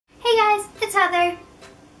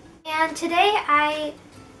And today I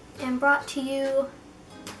am brought to you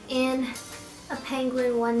in a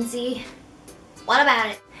penguin onesie. What about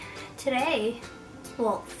it? Today,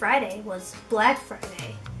 well, Friday was Black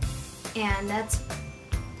Friday, and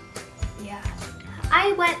yeah.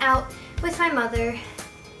 I went out with my mother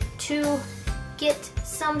to get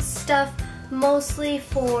some stuff mostly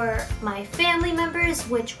for my family members,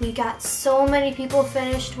 which we got so many people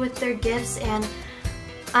finished with their gifts, and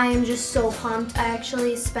I am just so pumped. I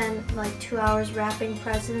actually spent like 2 hours wrapping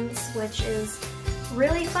presents, which is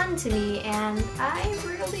really fun to me, and I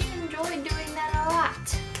really enjoyed doing that a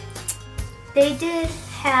lot. They did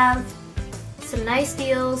have some nice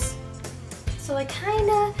deals, so I kind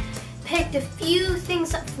of picked a few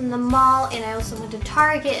things up from the mall, and I also went to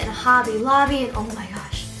Target and Hobby Lobby, and oh my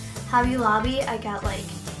gosh, Hobby Lobby, I got like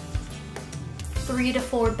 3 to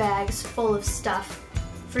 4 bags full of stuff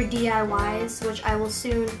for DIYs, which I will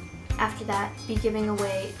soon, after that, be giving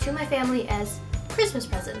away to my family as Christmas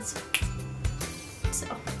presents. So,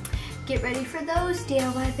 get ready for those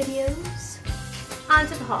DIY videos. On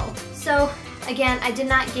to the haul. So, again, I did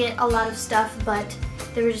not get a lot of stuff, but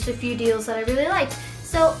there were just a few deals that I really liked.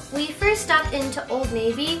 So, we first stopped into Old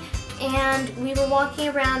Navy, and we were walking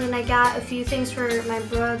around, and I got a few things for my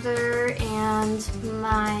brother and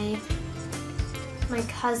my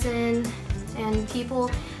cousin and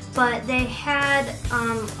people, but they had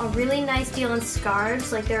a really nice deal on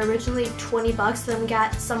scarves. Like, they're originally 20 bucks, then we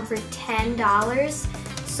got some for $10.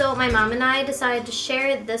 So my mom and I decided to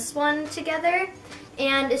share this one together,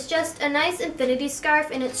 and it's just a nice infinity scarf,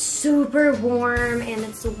 and it's super warm, and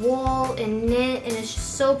it's wool and knit, and it's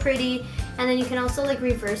just so pretty. And then you can also like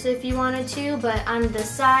reverse it if you wanted to, but on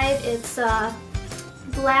this side it's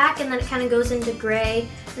black, and then it kind of goes into gray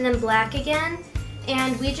and then black again.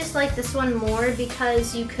 And we just like this one more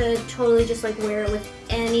because you could totally just like wear it with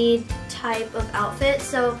any type of outfit.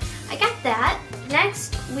 So I got that.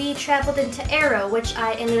 Next, we traveled into Aero, which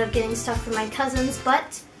I ended up getting stuff for my cousins,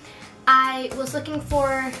 but I was looking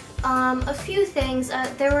for a few things.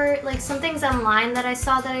 There were like some things online that I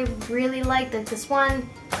saw that I really liked, like this one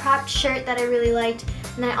cropped shirt that I really liked,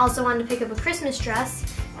 and then I also wanted to pick up a Christmas dress.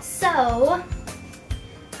 So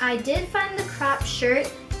I did find the cropped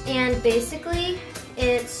shirt, and basically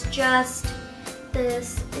it's just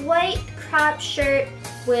this white cropped shirt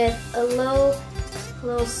with a little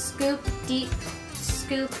scoop, deep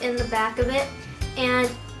scoop in the back of it, and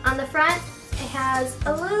on the front it has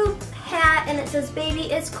a little hat, and it says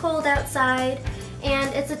 "Baby, it's cold outside,"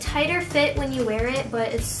 and it's a tighter fit when you wear it, but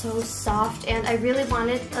it's so soft, and I really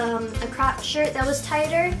wanted a cropped shirt that was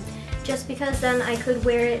tighter, just because then I could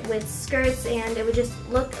wear it with skirts and it would just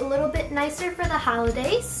look a little bit nicer for the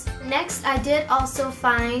holidays. Next, I did also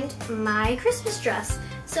find my Christmas dress.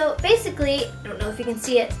 So basically, I don't know if you can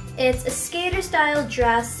see it, it's a skater style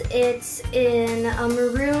dress. It's in a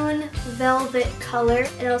maroon velvet color.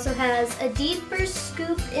 It also has a deeper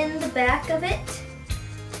scoop in the back of it,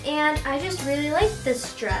 and I just really like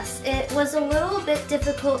this dress. It was a little bit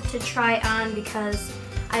difficult to try on because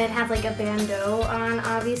I didn't have like a bandeau on,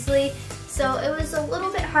 obviously, so it was a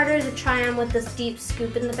little bit harder to try on with this deep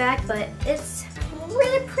scoop in the back, but it's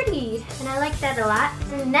really pretty, and I like that a lot.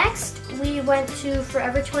 Next, we went to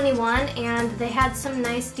Forever 21, and they had some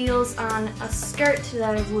nice deals on a skirt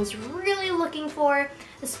that I was really looking for,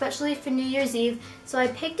 especially for New Year's Eve, so I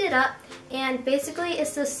picked it up, and basically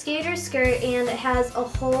it's a skater skirt, and it has a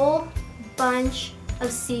whole bunch of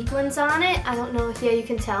sequins on it. I don't know if you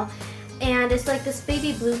can tell. And it's like this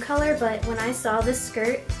baby blue color, but when I saw this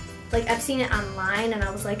skirt, like I've seen it online, and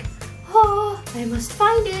I was like, oh, I must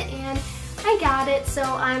find it, and I got it, so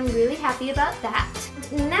I'm really happy about that.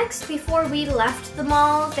 Next, before we left the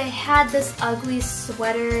mall, they had this ugly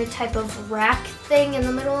sweater type of rack thing in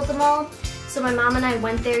the middle of the mall. So my mom and I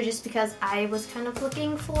went there just because I was kind of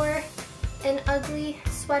looking for an ugly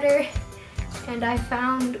sweater, and I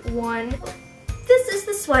found one. This is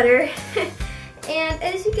the sweater. And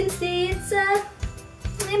as you can see, it's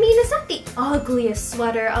it's not the ugliest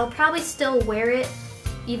sweater. I'll probably still wear it,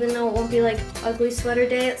 even though it won't be like ugly sweater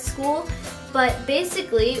day at school. But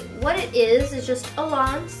basically, what it is just a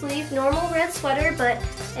long sleeve, normal red sweater, but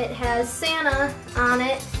it has Santa on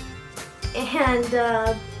it. And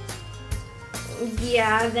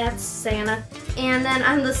yeah, that's Santa. And then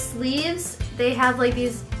on the sleeves, they have like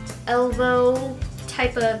these elbow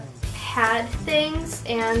type of pad things,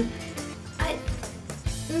 and I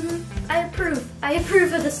approve. I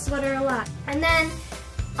approve of this sweater a lot. And then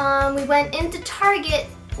we went into Target,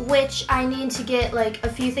 which I need to get like a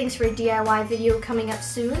few things for a DIY video coming up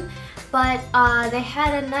soon. But they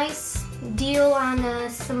had a nice deal on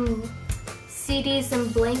some CDs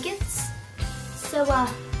and blankets. So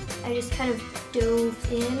I just kind of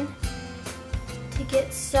dove in to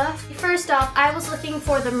get stuff. First off, I was looking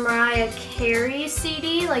for the Mariah Carey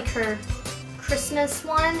CD, like her Christmas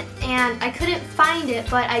one, and I couldn't find it,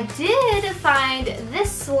 but I did find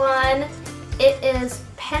this one. It is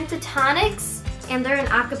Pentatonix, and they're an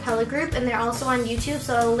a cappella group, and they're also on YouTube,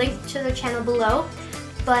 so I'll link to their channel below.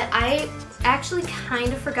 But I actually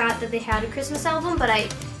kind of forgot that they had a Christmas album, but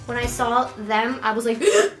when I saw them, I was like,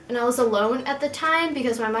 and I was alone at the time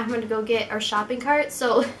because my mom had to go get our shopping cart,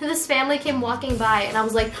 so this family came walking by, and I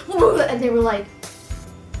was like, and they were like,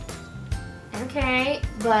 okay,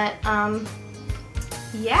 but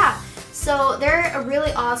yeah. So they're a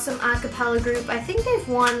really awesome a cappella group. I think they've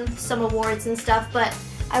won some awards and stuff, but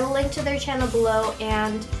I will link to their channel below,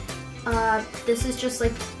 and this is just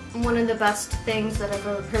like one of the best things that I've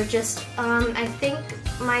ever purchased. I think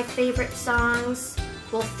my favorite songs,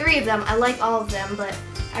 well, 3 of them, I like all of them, but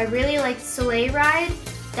I really like Sleigh Ride,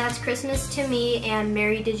 That's Christmas to Me, and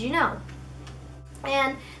Mary Did You Know?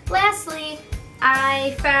 And lastly,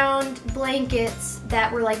 I found blankets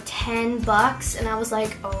that were like 10 bucks, and I was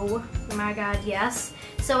like, oh my god, yes.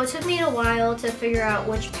 So it took me a while to figure out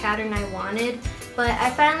which pattern I wanted, but I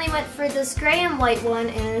finally went for this gray and white one,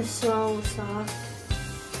 and it's so soft.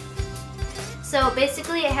 So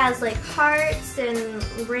basically it has like hearts and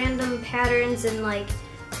random patterns and like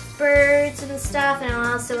birds and stuff, and it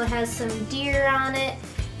also has some deer on it.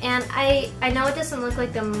 And I know it doesn't look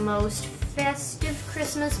like the most festive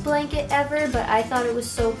Christmas blanket ever, but I thought it was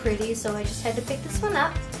so pretty, so I just had to pick this one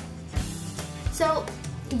up. So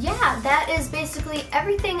yeah, that is basically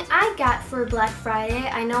everything I got for Black Friday.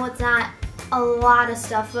 I know it's not a lot of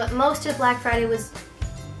stuff, but most of Black Friday was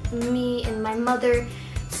me and my mother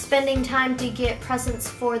spending time to get presents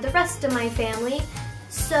for the rest of my family.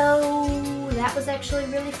 So that was actually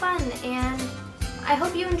really fun, and I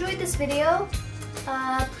hope you enjoyed this video.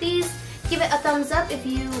 Please give it a thumbs up if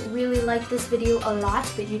you really like this video a lot,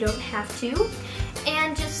 but you don't have to.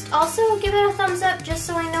 And just also give it a thumbs up just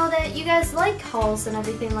so I know that you guys like hauls and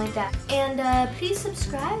everything like that. And please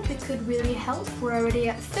subscribe, it could really help. We're already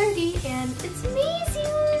at 30 and it's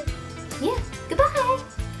amazing. Yeah, goodbye.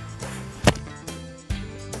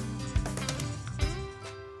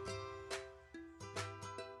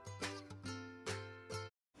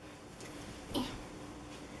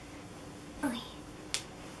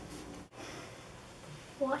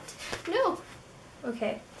 What? No.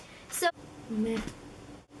 Okay. So, meh.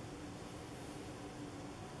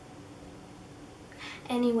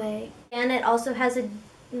 Anyway, and it also has a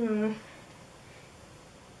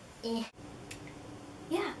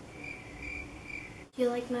yeah. Do you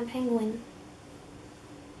like my penguin?